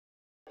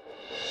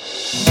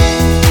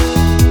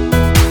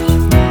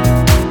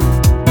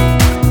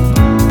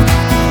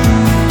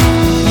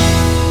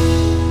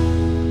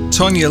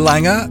Tonje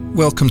Lange,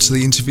 welcome to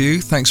the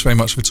interview. Thanks very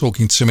much for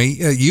talking to me.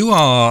 You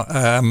are,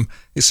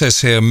 it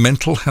says here,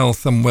 mental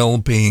health and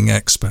well-being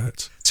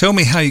expert. Tell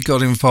me how you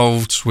got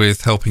involved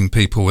with helping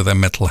people with their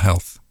mental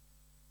health.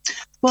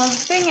 Well, the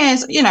thing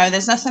is,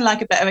 there's nothing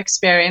like a bit of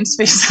experience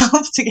for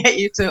yourself to get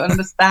you to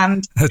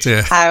understand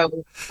how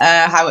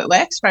it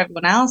works for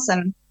everyone else.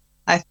 And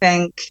I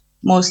think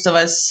most of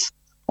us,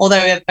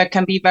 although it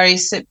can be very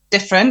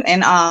different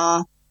in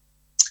our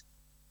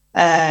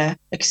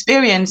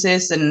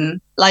experiences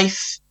and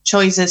life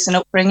choices and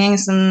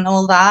upbringings and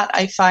all that,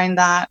 I find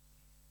that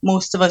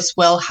most of us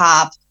will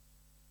have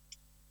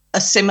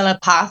a similar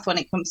path when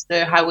it comes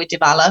to how we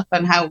develop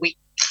and how we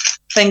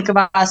think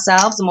about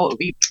ourselves and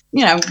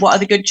what are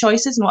the good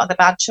choices and what are the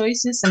bad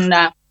choices. And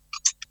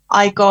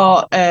I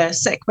got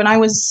sick when I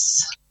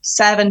was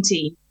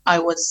 17. I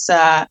was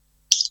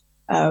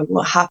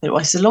what happened?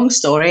 Well, it's a long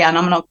story, and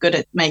I'm not good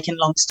at making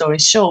long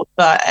stories short.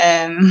 But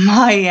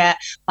my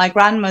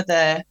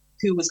grandmother,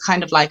 who was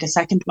kind of like a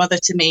second mother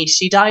to me,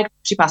 she died.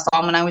 She passed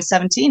on when I was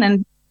 17,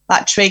 and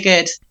that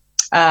triggered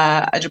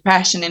a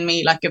depression in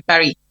me, like a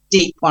very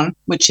deep one,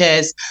 which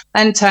is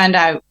then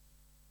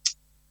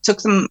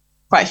took them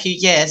quite a few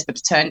years, but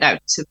it turned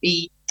out to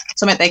be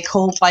something they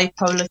call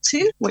bipolar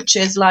 2, which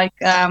is like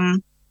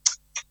a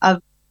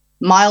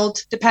mild,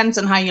 depends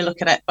on how you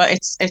look at it, but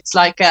it's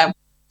like a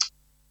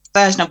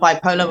version of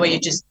bipolar where you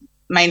just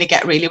mainly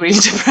get really, really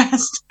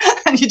depressed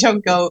and you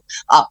don't go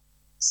up.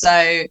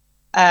 So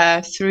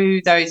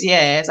through those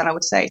years, and I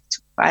would say it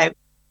took about,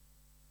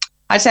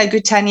 I'd say a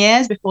good 10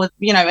 years before,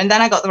 and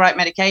then I got the right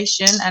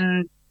medication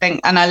and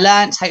I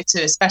learned how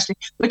to, especially,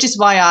 which is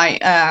why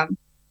I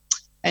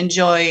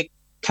enjoy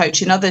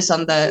coaching others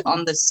on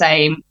the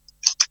same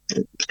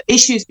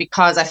issues,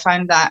 because I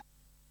found that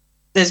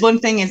there's one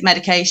thing is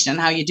medication,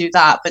 how you do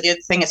that, but the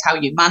other thing is how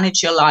you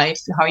manage your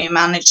life, how you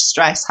manage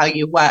stress, how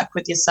you work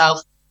with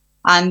yourself,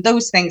 and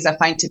those things I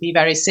find to be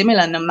very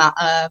similar, no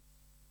matter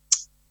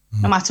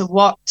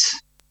what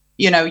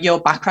your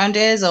background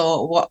is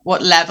or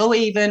what level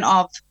even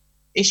of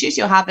issues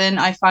you're having.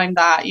 I find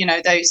that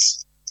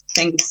those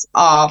things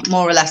are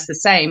more or less the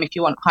same if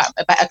you want to have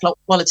a better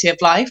quality of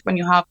life. When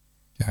you have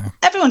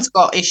everyone's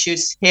got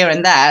issues here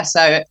and there,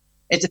 so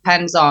it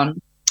depends on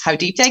how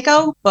deep they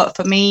go. But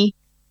for me,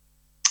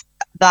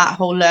 that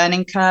whole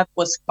learning curve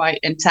was quite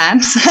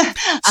intense.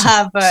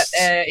 But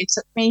it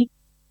took me.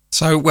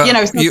 So,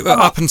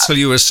 up until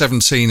you were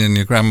 17 and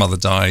your grandmother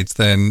died,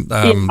 then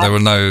there were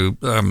no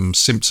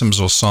symptoms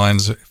or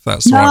signs, if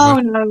that's the right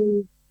word?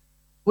 No.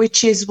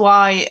 Which is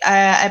why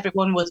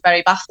everyone was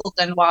very baffled,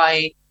 and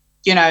why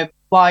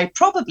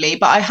probably.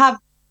 But I have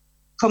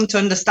come to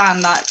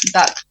understand that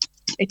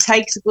it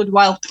takes a good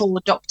while for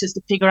doctors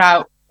to figure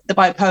out the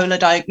bipolar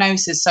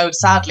diagnosis. So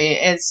sadly,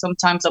 it is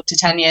sometimes up to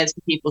 10 years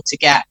for people to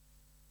get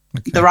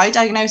the right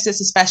diagnosis,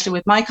 especially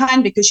with my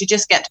kind, because you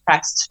just get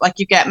depressed. Like,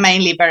 you get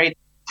mainly very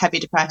heavy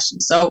depression.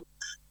 So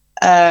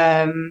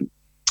I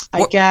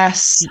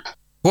guess.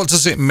 What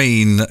does it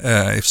mean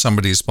if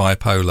somebody's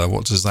bipolar?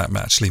 What does that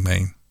actually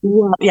mean?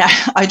 Well, yeah,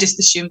 I just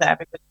assume that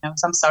everybody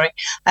knows. I'm sorry.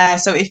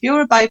 So if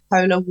you're a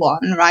bipolar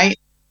 1, right,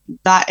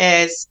 that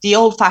is the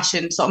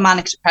old-fashioned sort of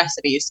manic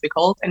depressive, it used to be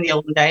called in the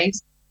olden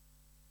days,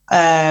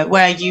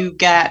 where you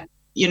get,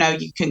 you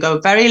can go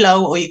very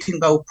low or you can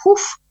go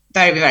poof,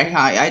 very, very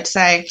high. I'd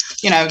say,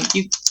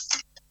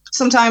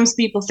 sometimes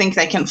people think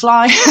they can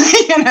fly,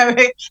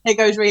 it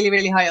goes really,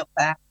 really high up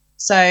there.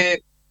 So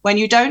when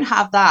you don't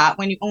have that,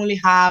 when you only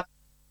have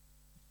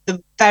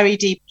the very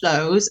deep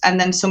lows, and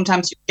then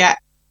sometimes you get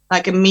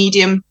like a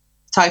medium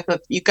type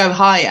of, you go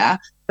higher,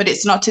 but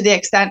it's not to the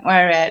extent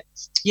where it,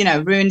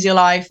 ruins your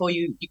life or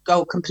you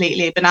go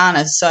completely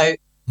bananas. So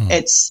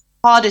it's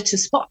harder to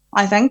spot,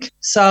 I think.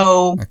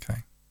 So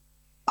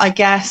I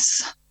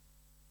guess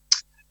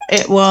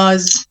it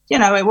was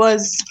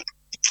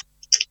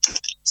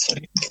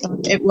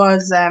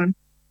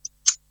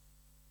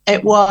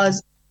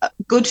a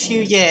good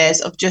few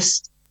years of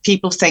just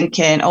people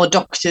thinking, or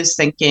doctors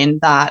thinking,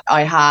 that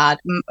I had,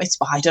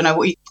 I don't know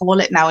what you call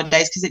it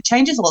nowadays because it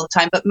changes all the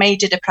time, but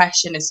major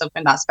depression is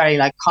something that's very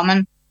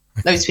common.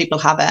 Those people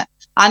have it.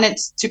 And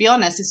it's, to be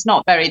honest, it's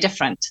not very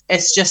different.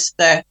 It's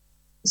just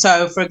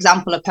so for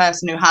example, a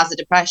person who has a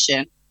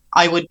depression,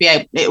 it would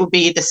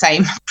be the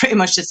same, pretty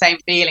much the same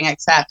feeling,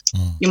 except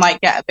you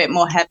might get a bit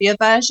more heavier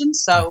version.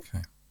 So,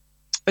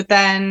 but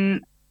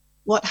then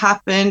what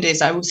happened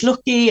is I was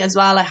lucky as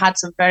well. I had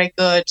some very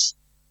good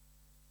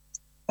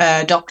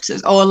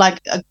doctors, or like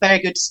a very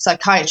good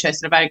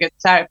psychiatrist and a very good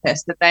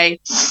therapist, that they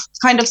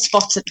kind of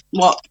spotted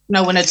what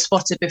no one had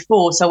spotted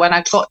before. So when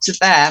I got to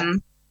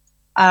them,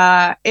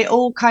 it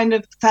all kind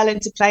of fell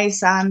into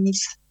place. And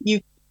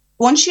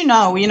once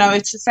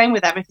it's the same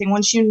with everything.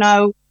 Once you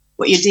know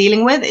what you're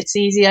dealing with, it's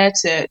easier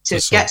to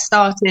get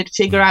started,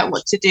 figure out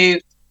what to do,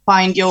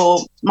 find your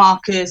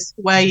markers,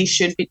 where you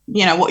should be,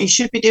 what you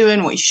should be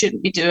doing, what you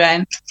shouldn't be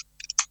doing.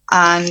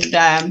 And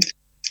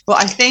but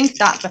I think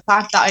that the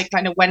fact that I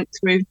kind of went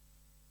through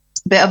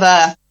a bit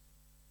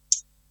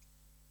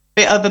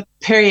of a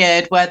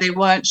period where they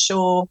weren't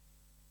sure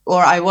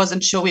or I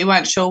wasn't sure, we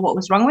weren't sure what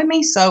was wrong with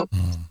me. So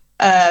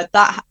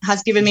that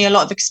has given me a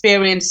lot of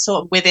experience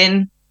sort of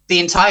within the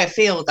entire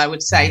field, I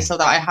would say, so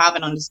that I have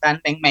an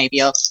understanding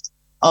maybe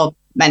of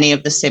many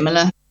of the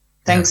similar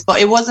things. Yeah.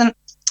 But it wasn't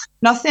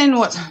nothing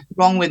what's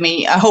wrong with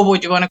me, or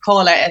what you want to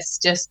call it. It's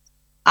just,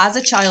 as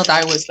a child,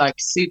 I was like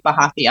super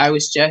happy. I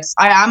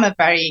am a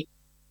very,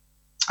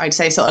 I'd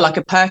say, sort of like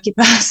a perky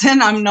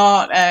person. I'm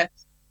not,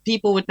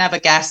 people would never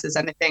guess there's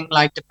anything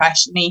like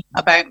depression-y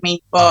about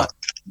me, but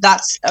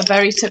that's a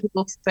very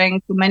typical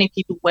thing for many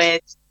people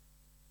with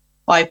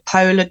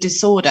bipolar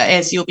disorder,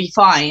 is you'll be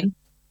fine,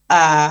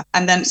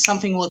 and then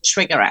something will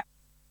trigger it.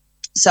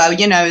 So,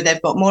 you know,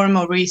 they've got more and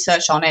more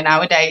research on it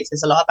nowadays.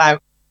 There's a lot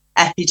about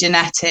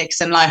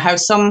epigenetics and like how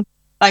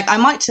I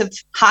might have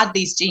had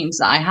these genes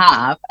that I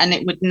have and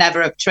it would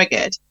never have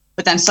triggered,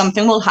 but then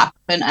something will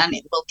happen and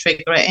it will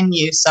trigger it in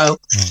you. So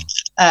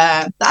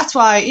that's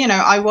why, you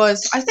know,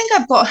 I think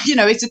I've got, you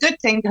know, it's a good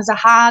thing because I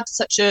had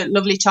such a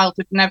lovely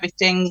childhood and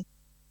everything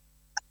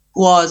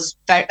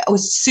I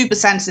was super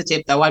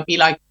sensitive though. I'd be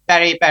like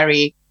very,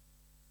 very,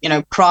 you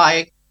know,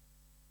 cry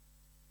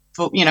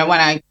for, you know,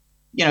 when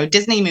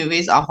Disney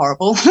movies are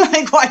horrible.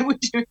 Like, why would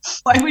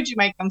you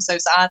make them so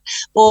sad?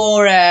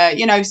 Or,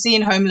 you know,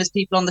 seeing homeless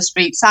people on the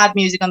street, sad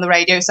music on the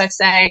radio. So I'd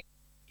say,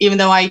 even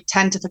though I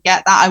tend to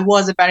forget that, I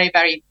was a very,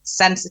 very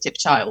sensitive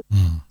child.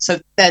 So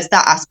there's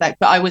that aspect,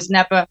 but I was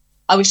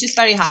just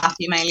very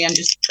happy mainly, and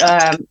just,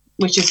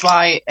 which is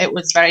why it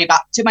was very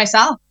to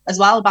myself as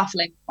well,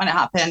 baffling when it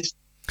happened.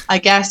 I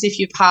guess if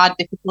you've had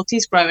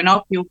difficulties growing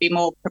up, you'll be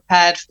more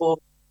prepared for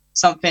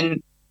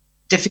something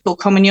difficult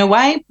coming your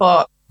way.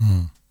 But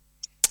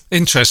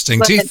interesting.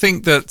 Do you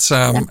think that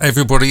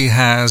everybody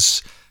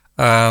has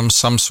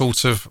some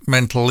sort of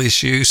mental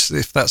issues,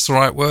 if that's the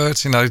right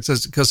word? You know,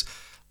 because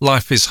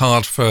life is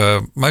hard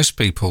for most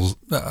people.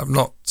 I'm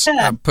not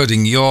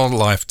putting your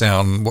life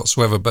down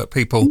whatsoever, but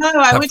people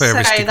have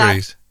various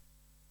degrees.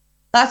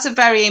 That's a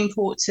very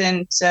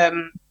important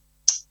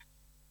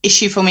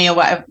issue for me, or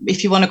whatever,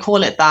 if you want to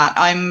call it that.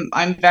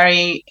 I'm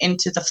very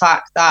into the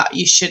fact that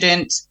you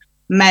shouldn't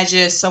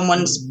measure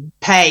someone's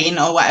pain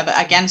or whatever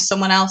against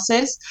someone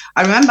else's.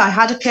 I remember I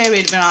had a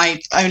period when I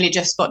only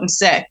just gotten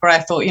sick where I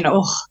thought, you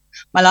know,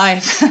 my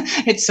life,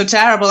 it's so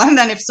terrible. And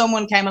then if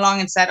someone came along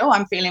and said, oh,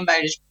 I'm feeling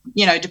very,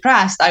 you know,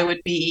 depressed, I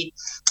would be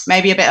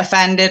maybe a bit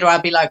offended, or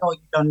I'd be like, oh,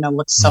 you don't know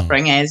what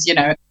suffering is, you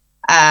know.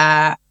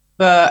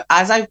 But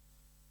as I've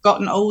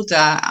gotten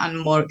older and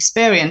more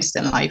experienced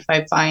in life,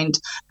 I find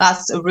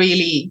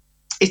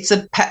it's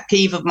a pet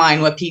peeve of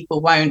mine where people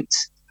won't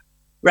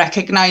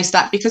recognize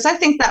that, because I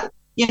think that,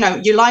 you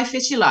know, your life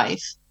is your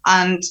life,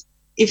 and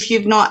if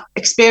you've not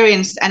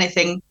experienced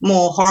anything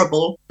more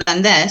horrible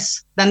than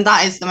this, then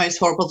that is the most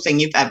horrible thing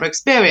you've ever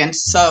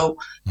experienced. So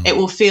it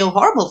will feel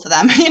horrible for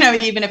them, you know,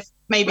 even if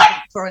maybe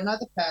for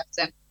another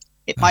person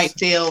it might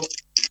feel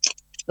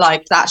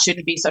like that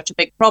shouldn't be such a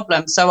big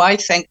problem. So I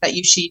think that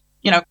you should,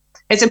 you know,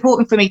 it's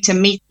important for me to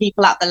meet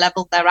people at the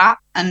level they're at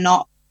and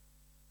not,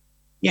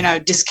 you know,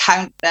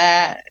 discount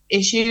their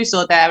issues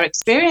or their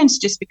experience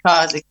just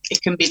because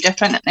it can be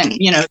different, and,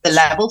 you know, the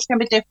levels can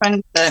be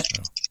different.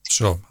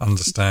 Sure,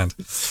 understand.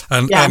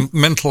 And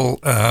mental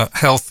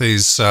health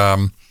is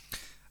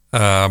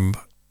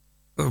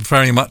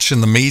very much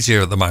in the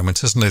media at the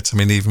moment, isn't it? I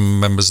mean, even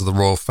members of the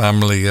royal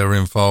family are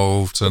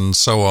involved and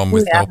so on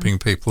with helping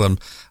people. And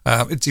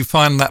do you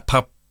find that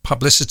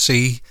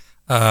publicity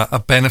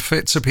a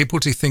benefit to people?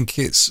 Do you think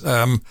it's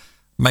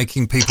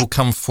making people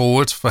come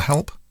forward for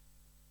help?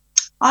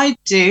 I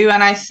do,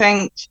 and I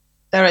think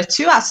there are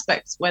two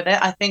aspects with it.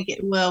 I think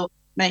it will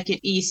make it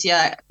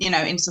easier, you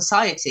know, in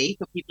society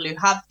for people who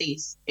have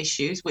these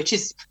issues, which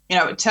is, you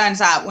know, it turns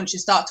out once you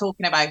start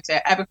talking about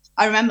it,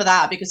 I remember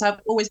that because I've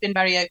always been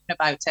very open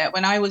about it.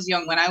 When I was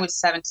young, when I was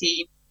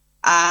 17,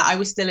 I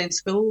was still in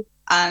school,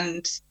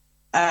 and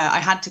I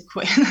had to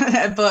quit,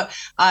 but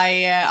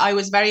I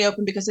was very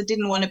open because I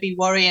didn't want to be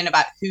worrying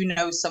about who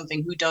knows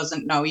something, who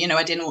doesn't know, you know,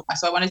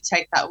 so I wanted to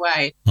take that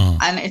away.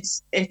 And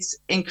it's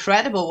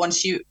incredible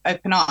once you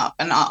open up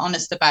and are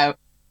honest about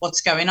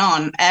what's going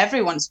on.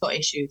 Everyone's got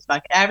issues.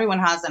 Like, everyone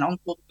has an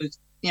uncle who's,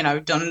 you know,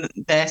 done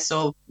this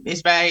or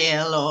is very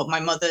ill, or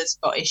my mother's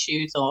got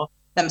issues or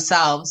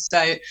themselves.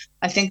 So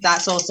I think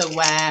that's also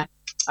where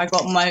I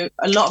got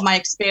a lot of my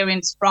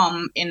experience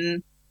from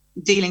in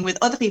dealing with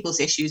other people's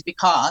issues,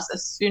 because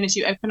as soon as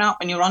you open up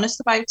and you're honest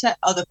about it,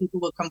 other people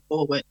will come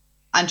forward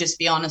and just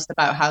be honest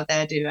about how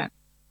they're doing.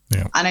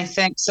 Yeah. And I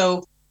think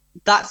so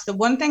that's the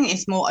one thing,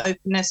 is more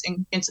openness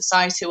in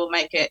society will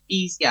make it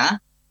easier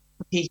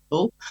for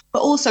people,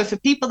 but also for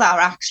people that are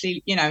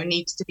actually, you know,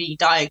 needs to be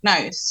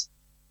diagnosed.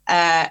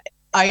 I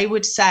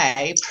would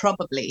say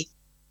probably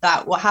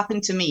that what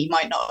happened to me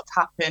might not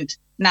have happened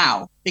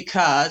now,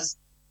 because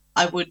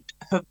I would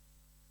have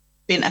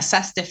been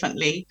assessed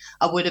differently.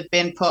 I would have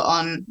been put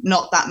on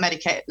not that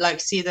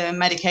the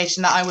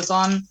medication that I was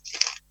on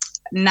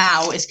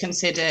now is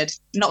considered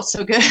not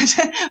so good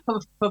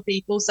for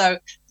people. So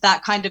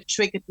that kind of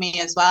triggered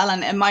me as well.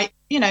 And it might,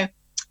 you know,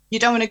 you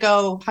don't want to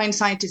go,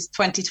 hindsight is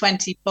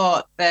 2020,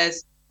 but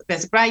there's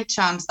there's a great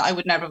chance that I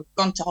would never have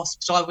gone to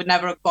hospital. I would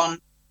never have gone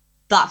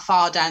that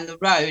far down the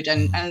road.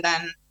 And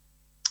then,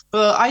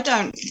 but I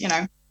don't,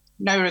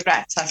 no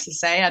regrets, as to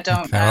say. I don't.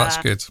 Okay, well, that's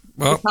good.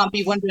 Well, you can't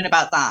be wondering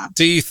about that.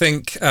 Do you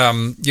think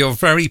you're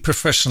very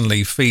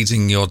professionally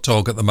feeding your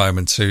dog at the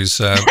moment, who's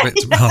a bit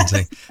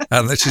demanding,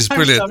 which is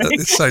brilliant. At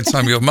the same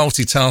time, you're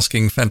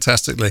multitasking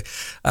fantastically.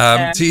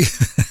 Do you,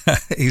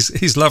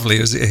 he's lovely.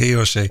 Is it he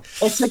or she?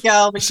 It's a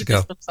girl, but she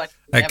just looks like.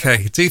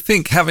 Okay. Do you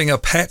think having a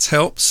pet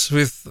helps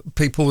with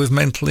people with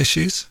mental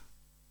issues?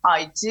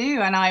 I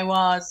do, and I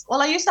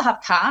used to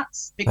have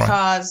cats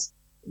because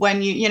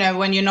when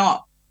you're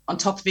not on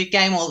top of your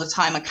game all the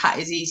time, a cat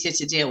is easier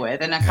to deal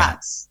with, and a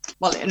cat's,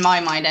 well, in my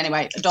mind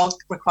anyway, a dog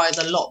requires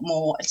a lot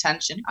more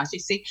attention, as you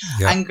see,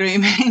 and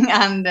grooming,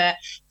 and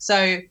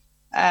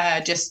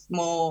just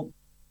more,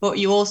 but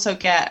you also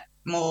get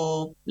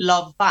more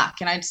love back.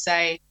 And I'd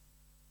say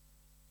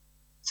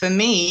for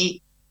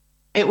me,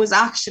 it was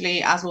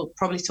actually, as we'll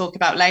probably talk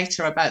about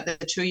later, about the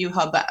True You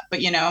Hub, but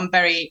I'm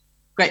very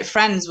great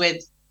friends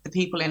with the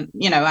people in,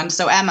 and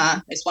so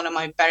Emma is one of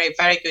my very,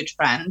 very good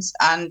friends,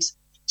 and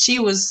she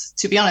was,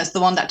 to be honest, the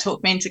one that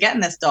talked me into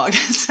getting this dog.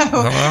 So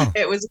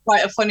It was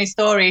quite a funny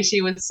story.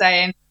 She was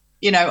saying,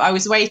 I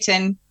was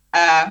waiting.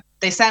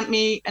 They sent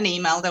me an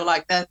email. They were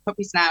like, the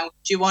puppy's now.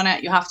 Do you want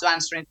it? You have to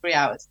answer in 3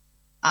 hours.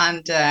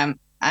 And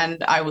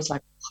I was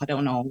like, I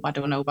don't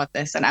know about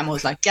this. And Emma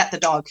was like, get the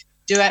dog,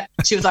 do it.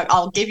 She was like,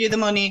 I'll give you the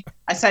money.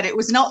 I said it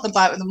was not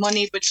about the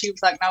money, but she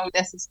was like, no,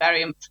 this is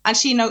very,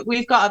 and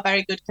we've got a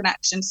very good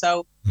connection.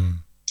 So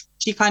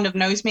she kind of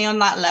knows me on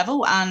that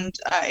level, and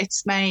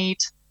it's made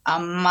a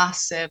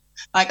massive,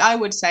 like I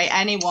would say,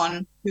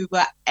 anyone who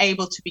were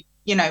able to be,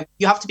 you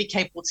have to be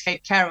capable to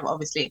take care of,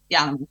 obviously, the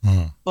animal,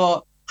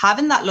 but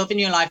having that love in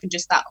your life and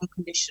just that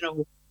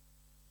unconditional,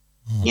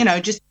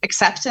 just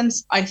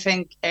acceptance, I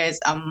think is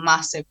a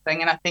massive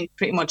thing. And I think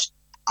pretty much,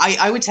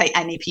 I would say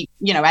any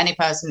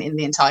person in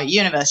the entire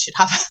universe should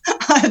have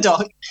a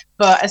dog,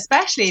 but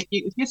especially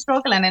if you're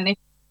struggling, and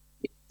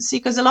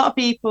because a lot of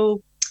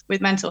people with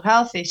mental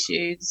health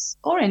issues,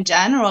 or in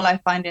general, I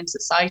find in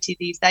society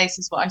these days,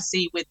 is what I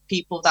see with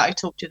people that I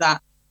talk to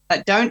that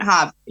don't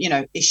have,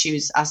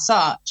 issues as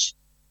such.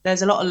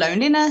 There's a lot of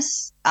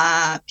loneliness.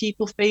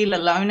 People feel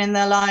alone in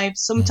their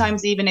lives.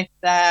 Sometimes even if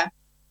they're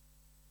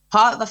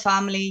part of the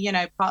family,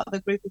 part of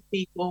the group of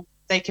people,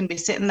 they can be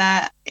sitting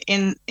there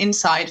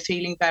inside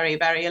feeling very,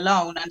 very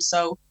alone. And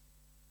so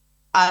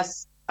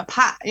as a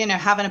pet,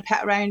 having a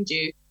pet around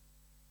you,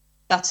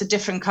 that's a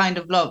different kind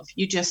of love.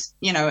 You just,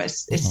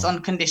 it's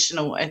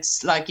unconditional.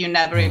 It's like you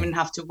never even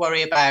have to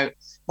worry about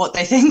what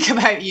they think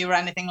about you or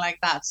anything like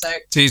that. So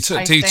do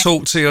you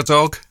talk to your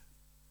dog?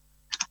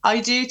 I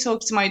do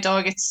talk to my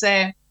dog. It's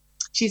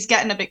she's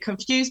getting a bit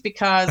confused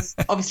because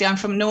obviously I'm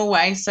from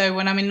Norway. So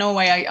when I'm in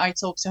Norway, I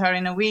talk to her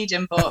in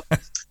Norwegian. But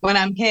when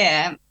I'm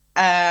here,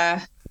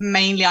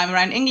 mainly I'm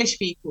around English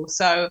people.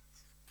 So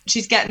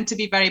she's getting to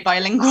be very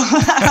bilingual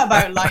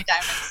about lie down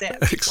and sit.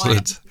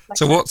 Excellent.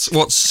 So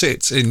what's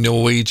sit in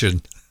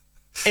Norwegian?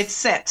 It's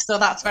sit, so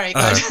that's very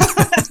good.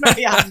 That's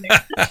very handy.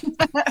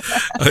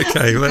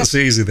 Okay, well, that's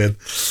easy then.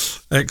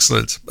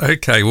 Excellent.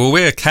 Okay, well,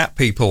 we're cat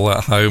people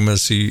at home,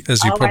 as you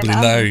probably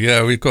know.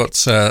 Yeah, we've got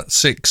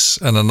 6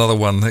 and another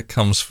one that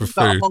comes for food.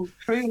 Got a whole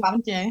crew,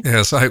 haven't you?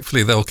 Yeah, so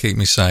hopefully they'll keep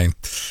me sane.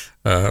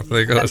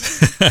 They got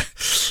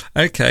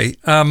okay.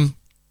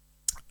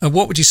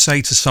 What would you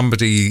say to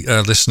somebody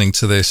listening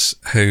to this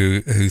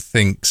who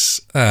thinks,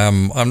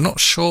 I'm not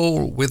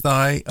sure whether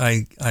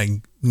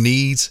I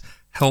need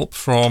help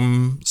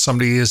from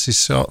somebody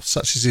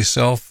such as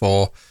yourself,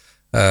 or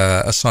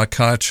a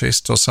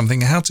psychiatrist or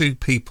something? How do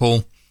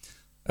people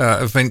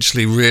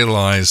eventually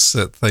realise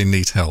that they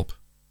need help?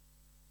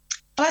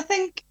 Well, I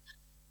think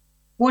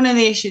one of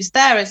the issues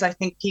there is I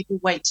think people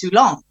wait too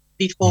long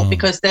before,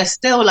 because they're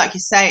still, like you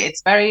say,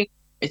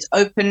 it's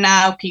open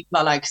now. People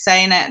are like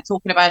saying it and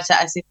talking about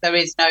it as if there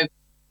is no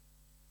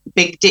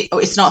big deal.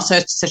 It's not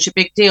such a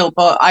big deal.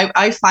 But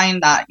I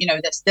find that,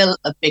 there's still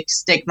a big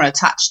stigma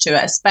attached to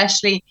it,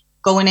 especially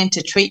going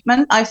into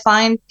treatment. I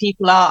find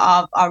people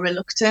are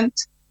reluctant,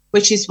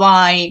 which is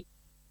why,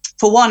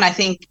 for one, I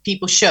think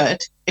people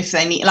should, if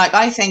they need,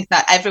 I think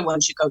that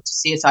everyone should go to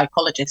see a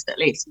psychologist at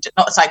least,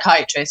 not a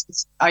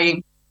psychiatrist.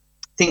 I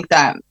think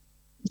that,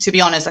 to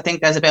be honest, I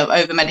think there's a bit of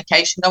over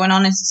medication going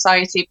on in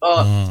society,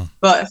 but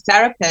a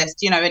therapist,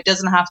 it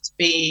doesn't have to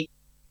be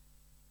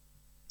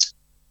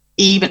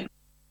even.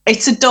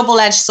 It's a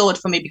double-edged sword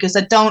for me, because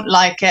I don't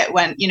like it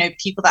when,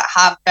 people that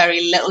have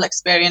very little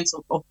experience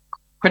or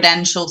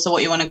credentials, or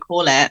what you want to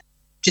call it,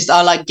 just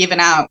are like giving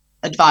out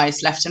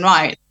advice left and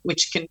right,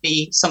 which can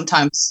be,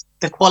 sometimes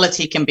the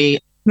quality can be,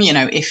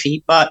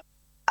 iffy. But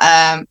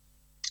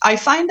I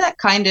find that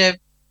kind of,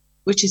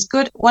 which is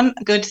good. One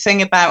good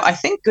thing about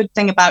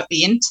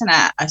the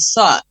internet as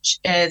such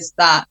is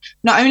that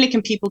not only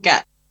can people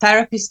get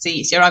therapists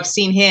easier, I've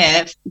seen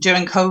here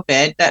during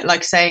COVID that,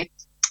 like, say,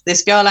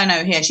 this girl I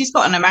know here, she's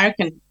got an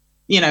American,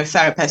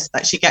 therapist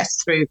that she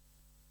gets through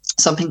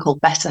something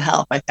called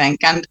BetterHelp, I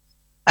think. And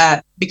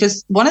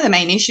because one of the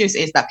main issues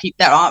is that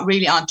there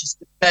aren't just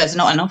there's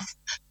not enough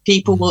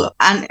people will,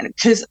 and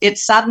because it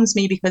saddens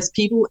me, because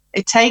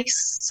it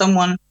takes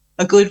someone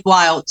a good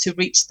while to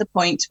reach the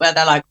point where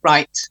they're like,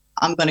 right,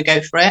 I'm going to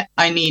go for it.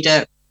 I need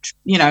a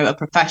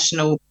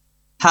professional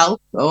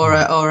help or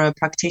a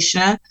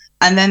practitioner.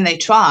 And then they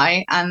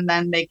try, and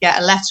then they get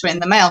a letter in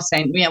the mail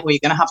saying, yeah, well, you're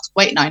going to have to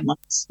wait 9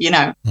 months,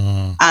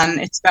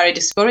 and it's very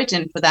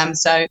discouraging for them.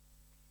 So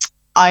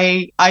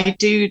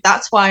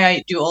that's why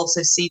I do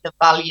also see the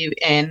value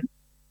in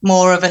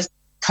more of a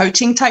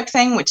coaching type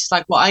thing, which is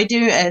like what I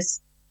do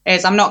is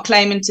I'm not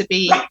claiming to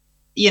be,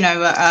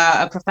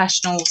 a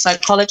professional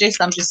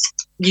psychologist. I'm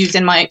just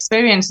using my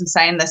experience and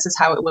saying, this is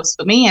how it was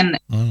for me. And,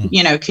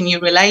 can you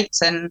relate?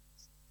 And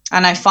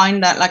I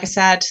find that, like I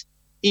said,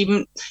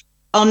 even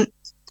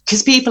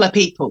because people are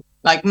people,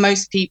 like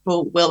most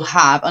people will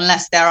have,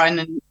 unless they're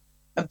in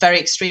a very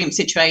extreme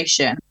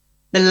situation,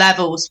 the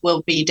levels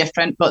will be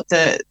different, but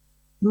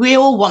we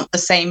all want the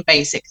same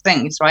basic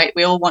things, right?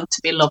 We all want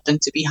to be loved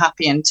and to be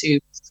happy and to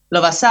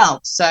love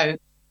ourselves. So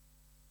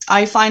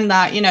I find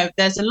that,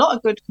 there's a lot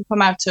of good can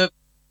come out of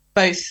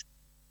both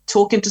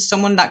talking to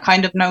someone that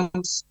kind of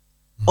knows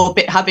or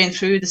have been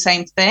through the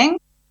same thing,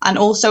 and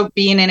also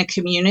being in a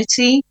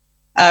community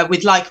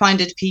with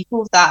like-minded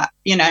people that,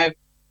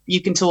 you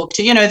can talk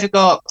to. They've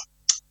got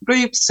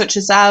groups such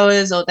as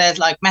ours, or there's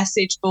like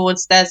message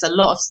boards. There's a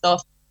lot of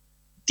stuff.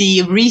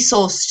 The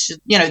resources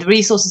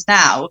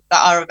now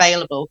that are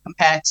available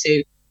compared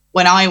to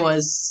when I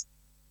was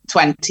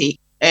 20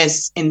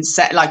 is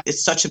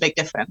it's such a big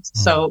difference.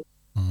 So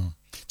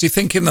do you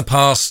think in the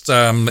past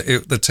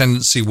the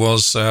tendency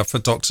was for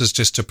doctors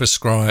just to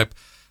prescribe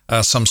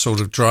some sort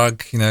of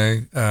drug,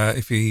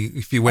 if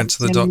you went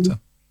to the doctor?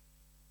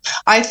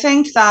 I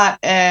think that,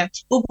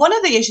 one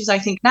of the issues I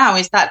think now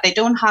is that they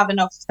don't have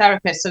enough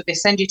therapists, so they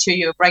send you to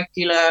your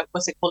regular,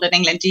 what's it called in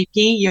England,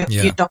 GP,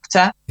 your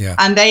doctor,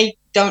 and they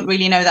don't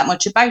really know that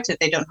much about it.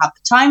 They don't have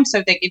the time,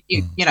 so they give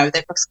you,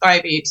 they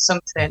prescribe you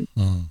something.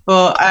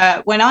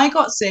 But when I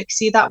got sick,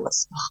 see, that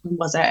was in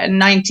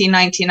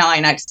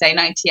 1999, I'd say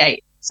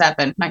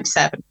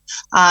 97,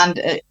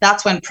 and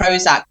that's when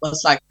Prozac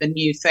was like the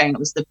new thing. It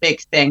was the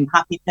big thing,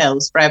 happy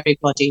pills for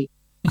everybody.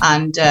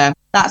 And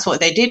that's what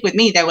they did with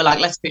me. They were like,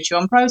 let's put you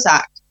on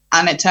Prozac.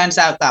 And it turns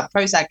out that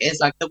Prozac is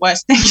like the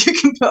worst thing you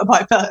can put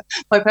a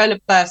bipolar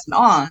person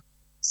on.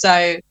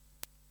 So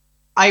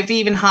I've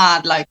even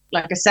had, like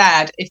I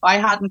said, if I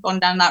hadn't gone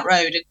down that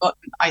road and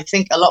gotten, I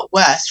think, a lot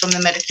worse from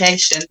the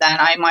medication, then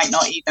I might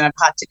not even have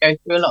had to go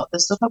through a lot of the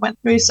stuff I went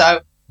through.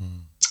 So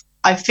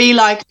I feel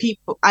like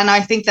people, and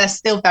I think they're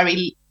still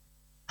very,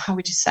 how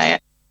would you say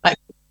it? Like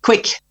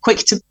quick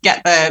to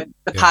get the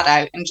pad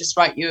out and just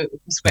write you a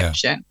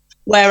prescription. Yeah.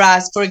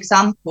 Whereas, for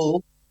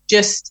example,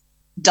 just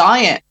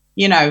diet,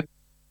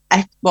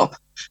 well,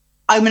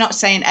 I'm not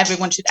saying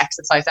everyone should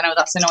exercise. I know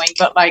that's annoying,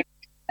 but like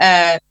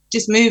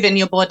just moving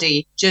your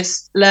body,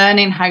 just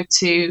learning how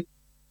to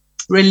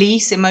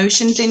release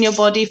emotions in your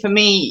body. For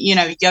me,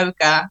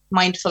 yoga,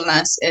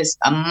 mindfulness is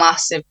a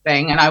massive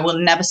thing, and I will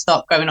never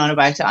stop going on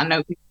about it. I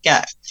know people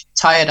get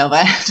tired of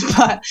it,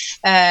 but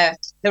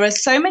there are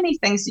so many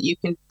things that you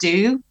can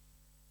do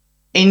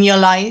in your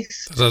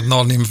life that are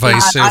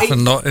non-invasive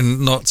and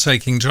not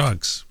taking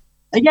drugs.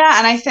 Yeah,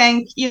 and I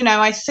think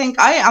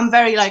I'm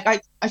very like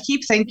I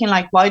keep thinking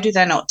like, why do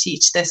they not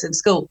teach this in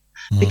school?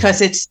 Because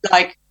it's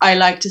like, I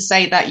like to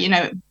say that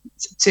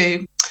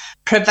to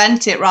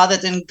prevent it rather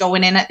than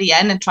going in at the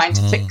end and trying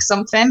to fix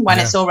something when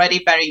it's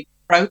already very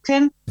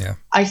broken. Yeah,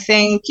 I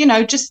think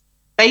just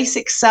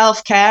basic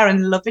self-care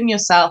and loving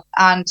yourself,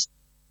 and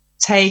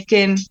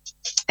taking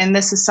in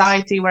this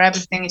society where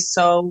everything is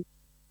so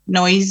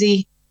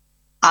noisy.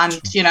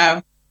 And,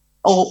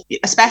 or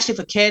especially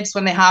for kids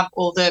when they have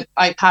all the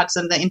iPads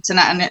and the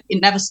internet, and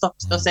it never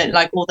stops, does it?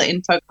 Like all the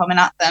info coming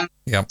at them,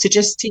 to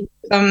just teach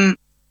them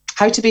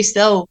how to be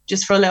still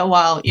just for a little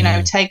while,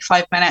 take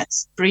 5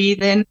 minutes,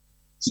 breathe in.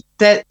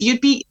 That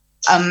you'd be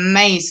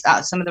amazed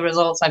at some of the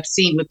results I've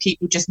seen with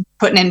people just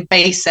putting in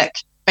basic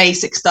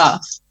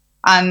stuff.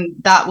 And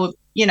that would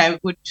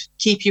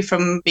keep you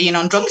from being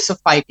on drugs for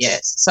 5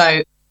 years.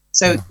 So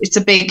it's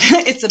a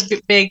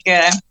big,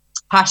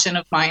 passion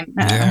of mine.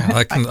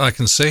 I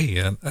can see,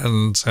 and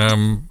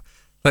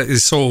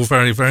it's all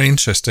very, very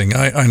interesting.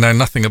 I know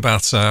nothing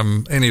about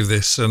any of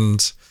this,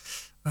 and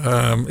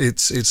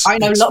it's. I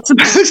know lots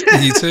about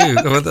it. You too.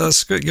 Well,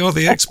 that's good. You're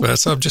the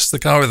expert. I'm just the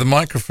guy with the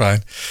microphone.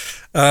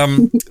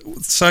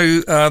 So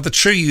the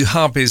True You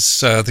Hub is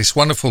this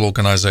wonderful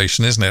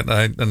organisation, isn't it?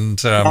 And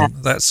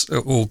that's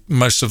all.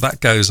 Most of that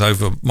goes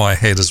over my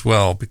head as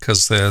well,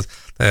 because there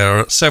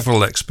are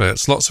several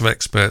experts, lots of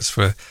experts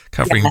for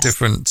covering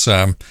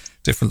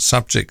different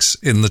subjects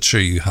in the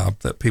True You Hub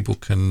that people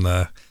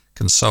can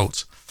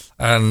consult.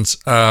 And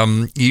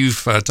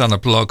you've done a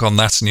blog on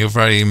that, and you're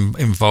very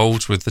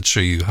involved with the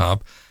True You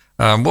Hub.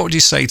 What would you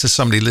say to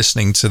somebody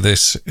listening to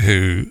this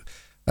who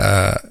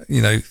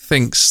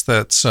thinks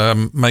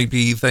that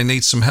maybe they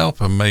need some help,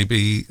 and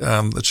maybe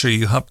the True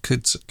You Hub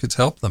could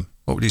help them?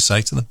 What would you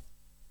say to them?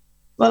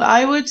 Well,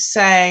 I would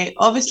say,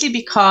 obviously,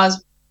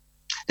 because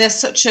there's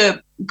such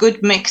a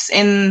good mix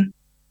in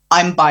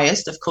I'm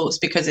biased, of course,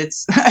 because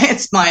it's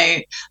it's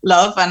my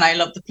love and I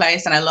love the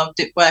place and I loved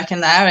it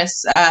working there.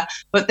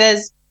 But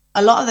there's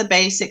a lot of the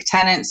basic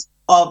tenets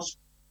of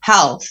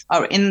health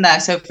are in there.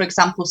 So, for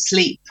example,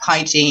 sleep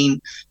hygiene.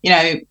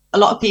 A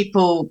lot of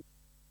people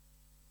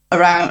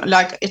around,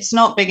 like, it's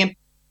not big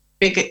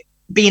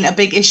being a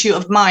big issue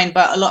of mine,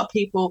 but a lot of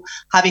people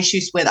have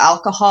issues with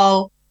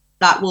alcohol.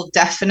 That will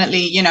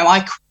definitely,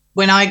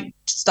 when I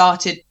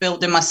started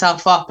building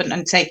myself up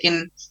and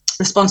taking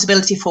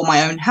responsibility for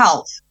my own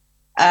health,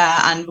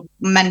 and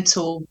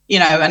mental,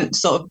 and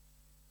sort of,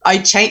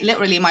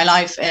 literally my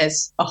life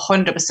is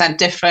 100%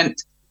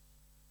 different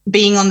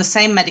being on the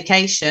same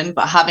medication,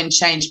 but having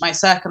changed my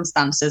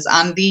circumstances.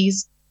 And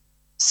these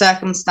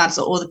circumstances,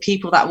 or the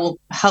people that will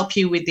help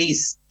you with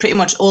these, pretty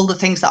much all the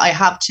things that I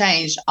have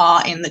changed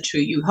are in the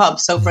True You Hub.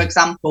 So, for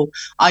example,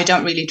 I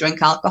don't really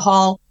drink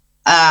alcohol.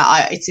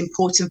 It's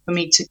important for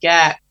me to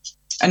get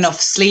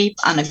enough sleep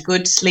and a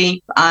good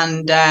sleep.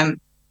 And,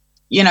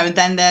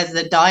 then there's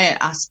the diet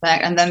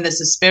aspect, and then there's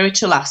the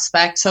spiritual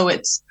aspect. So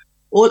it's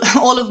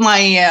all of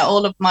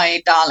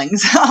my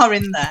darlings are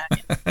in there.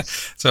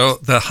 So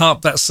the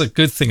hub, that's the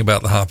good thing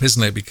about the hub,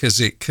 isn't it? Because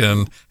it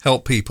can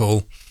help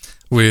people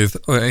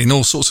in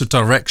all sorts of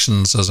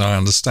directions, as I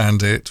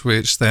understand it,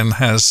 which then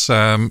has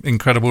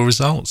incredible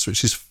results,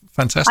 which is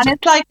fantastic.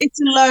 And it's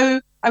a low,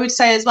 I would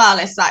say as well,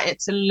 is that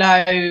it's a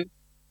low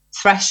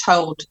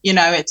threshold.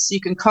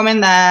 You can come in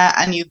there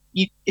and you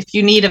if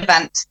you need a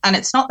vent, and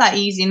it's not that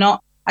easy.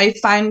 I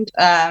find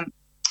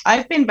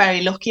I've been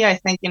very lucky, I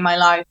think, in my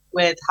life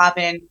with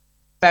having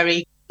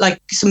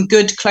some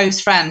good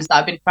close friends that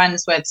I've been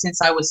friends with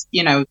since I was,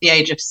 the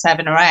age of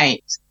 7 or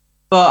 8.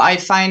 But I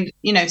find,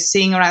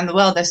 seeing around the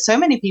world, there's so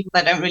many people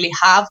that don't really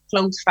have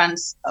close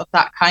friends of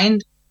that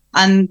kind.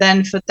 And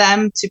then for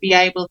them to be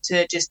able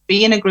to just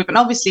be in a group, and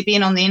obviously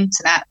being on the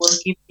internet will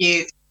give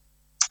you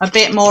a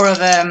bit more of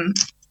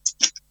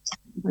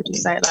what do you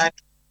say, like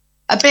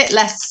a bit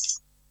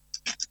less,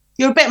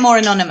 you're a bit more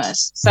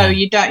anonymous. So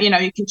you don't,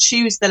 you can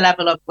choose the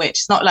level of which.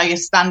 It's not like you're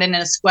standing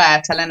in a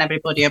square telling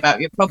everybody about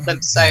your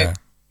problems. So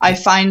I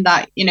find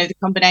that, the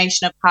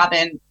combination of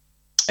having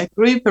a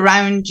group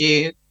around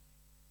you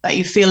that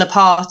you feel a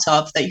part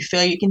of, that you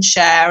feel you can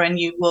share, and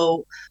you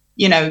will,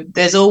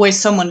 there's always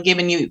someone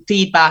giving you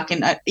feedback.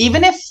 And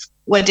even if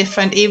we're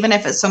different, even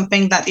if it's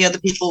something that the other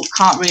people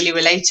can't really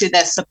relate to,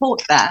 there's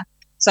support there.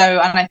 So,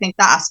 and I think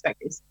that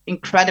aspect is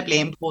incredibly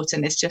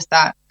important. It's just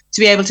that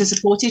to be able to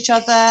support each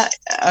other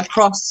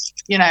across,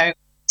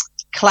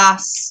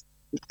 class,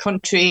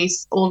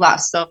 countries, all that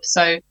stuff.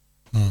 So,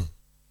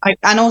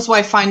 and also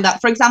I find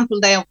that, for example,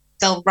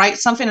 they'll write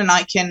something and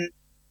I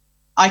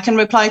can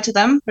reply to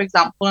them, for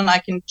example, and I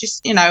can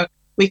just,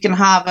 we can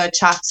have a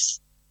chat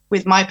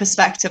with my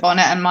perspective on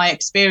it and my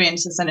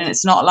experiences. And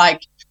it's not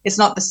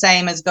the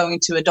same as going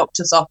to a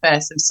doctor's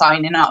office and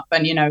signing up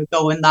and,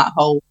 going that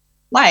whole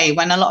way,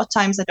 when a lot of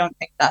times I don't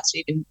think that's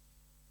even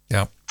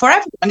for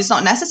everyone. It's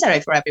not necessary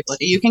for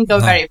everybody. You can go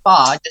very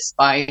far just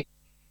by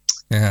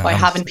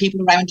having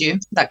people around you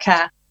that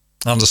care.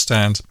 I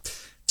understand.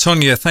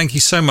 Tonje, thank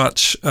you so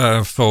much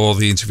for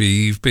the interview.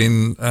 You've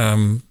been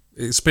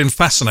it's been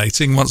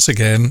fascinating once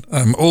again.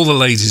 All the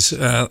ladies,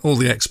 all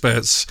the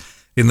experts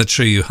in the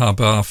True You Hub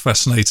are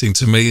fascinating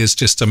to me as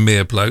just a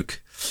mere bloke.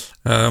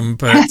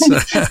 But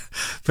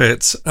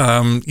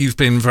you've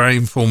been very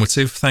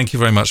informative. Thank you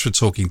very much for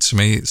talking to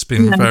me. It's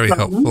been very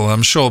helpful.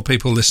 I'm sure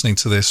people listening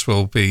to this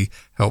will be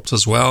helped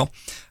as well.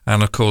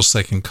 And of course,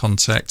 they can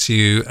contact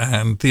you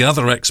and the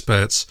other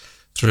experts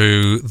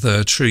through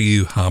the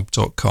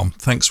trueyouhub.com.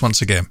 Thanks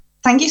once again.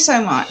 Thank you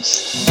so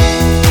much.